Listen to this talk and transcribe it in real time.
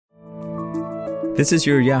This is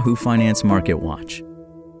your Yahoo Finance Market Watch.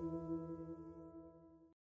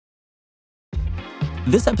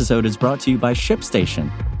 This episode is brought to you by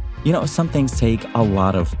ShipStation. You know, some things take a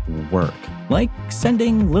lot of work, like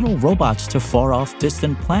sending little robots to far-off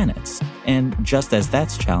distant planets. And just as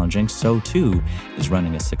that's challenging, so too is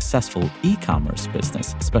running a successful e-commerce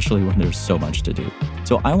business, especially when there's so much to do.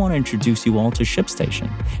 So I want to introduce you all to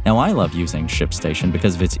ShipStation. Now, I love using ShipStation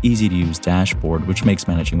because of its easy-to-use dashboard, which makes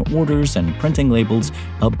managing orders and printing labels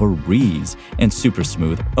a breeze and super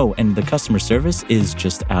smooth. Oh, and the customer service is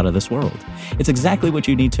just out of this world. It's exactly what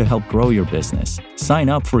you need to help grow your business. Sign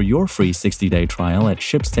up for your free 60-day trial at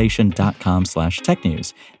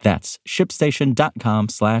shipstation.com/technews. That's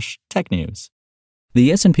shipstation.com/technews.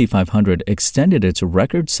 The S&P 500 extended its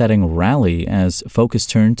record-setting rally as focus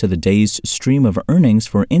turned to the day's stream of earnings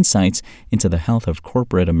for insights into the health of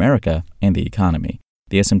corporate America and the economy.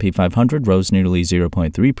 The S&P 500 rose nearly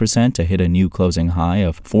 0.3% to hit a new closing high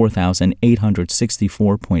of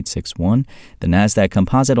 4,864.61. The Nasdaq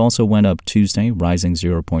Composite also went up Tuesday, rising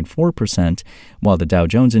 0.4%, while the Dow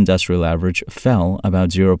Jones Industrial Average fell about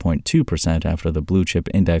 0.2% after the blue chip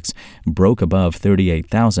index broke above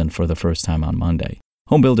 38,000 for the first time on Monday.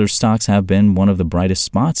 Homebuilder stocks have been one of the brightest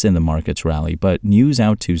spots in the market's rally, but news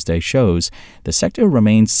out Tuesday shows the sector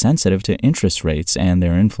remains sensitive to interest rates and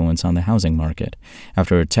their influence on the housing market.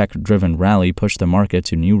 After a tech-driven rally pushed the market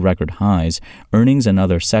to new record highs, earnings in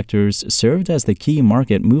other sectors served as the key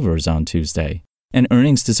market movers on Tuesday. An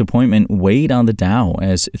earnings disappointment weighed on the Dow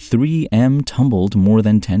as 3M tumbled more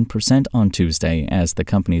than 10% on Tuesday as the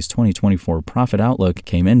company's 2024 profit outlook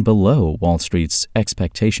came in below Wall Street's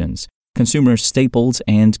expectations. Consumer staples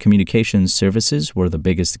and communications services were the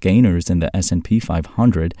biggest gainers in the S&P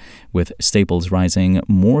 500, with staples rising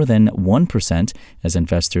more than 1% as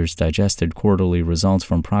investors digested quarterly results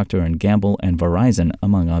from Procter & Gamble and Verizon,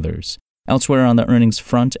 among others. Elsewhere on the earnings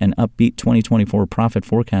front, an upbeat 2024 profit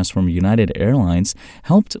forecast from United Airlines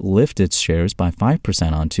helped lift its shares by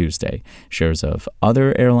 5% on Tuesday. Shares of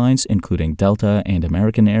other airlines, including Delta and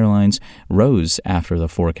American Airlines, rose after the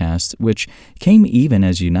forecast, which came even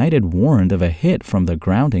as United warned of a hit from the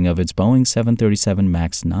grounding of its Boeing 737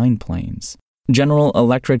 MAX 9 planes. General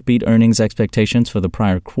Electric beat earnings expectations for the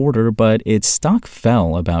prior quarter, but its stock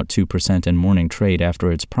fell about 2% in morning trade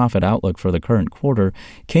after its profit outlook for the current quarter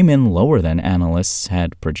came in lower than analysts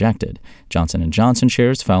had projected. Johnson & Johnson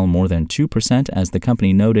shares fell more than 2% as the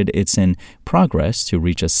company noted it's in progress to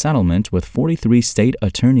reach a settlement with 43 state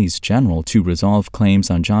attorneys general to resolve claims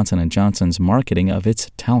on Johnson & Johnson's marketing of its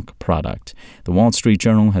talc product. The Wall Street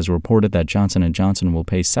Journal has reported that Johnson & Johnson will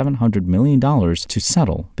pay $700 million to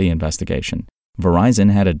settle the investigation.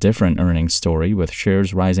 Verizon had a different earnings story, with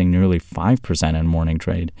shares rising nearly 5% in morning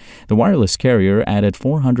trade. The wireless carrier added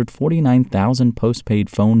 449,000 postpaid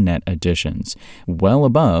phone net additions, well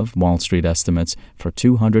above Wall Street estimates for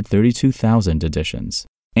 232,000 additions.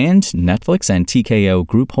 And Netflix and TKO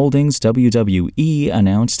Group Holdings WWE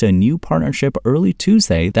announced a new partnership early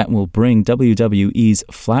Tuesday that will bring WWE's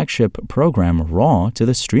flagship program Raw to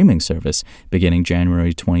the streaming service beginning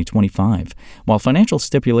January 2025. While financial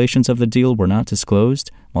stipulations of the deal were not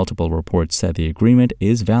disclosed, multiple reports said the agreement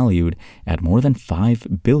is valued at more than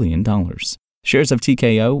 $5 billion. Shares of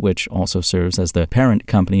TKO, which also serves as the parent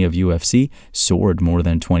company of UFC, soared more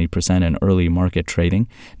than 20% in early market trading.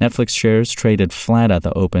 Netflix shares traded flat at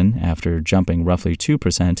the open after jumping roughly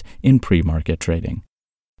 2% in pre-market trading.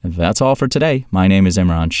 That's all for today. My name is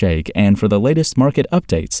Imran Sheikh, and for the latest market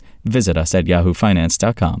updates, visit us at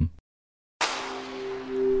yahoofinance.com.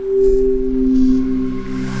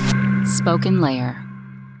 SpokenLayer.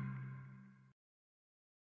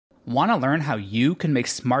 Want to learn how you can make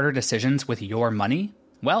smarter decisions with your money?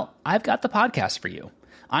 Well, I've got the podcast for you.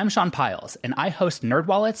 I'm Sean Piles, and I host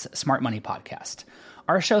NerdWallet's Smart Money Podcast.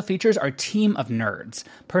 Our show features our team of nerds,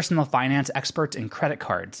 personal finance experts in credit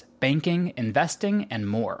cards, banking, investing, and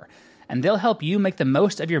more. And they'll help you make the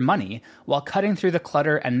most of your money while cutting through the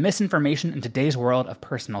clutter and misinformation in today's world of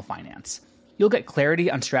personal finance. You'll get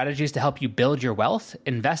clarity on strategies to help you build your wealth,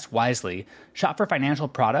 invest wisely, shop for financial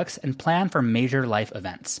products, and plan for major life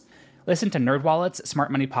events. Listen to NerdWallet's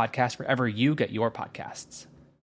Smart Money Podcast wherever you get your podcasts.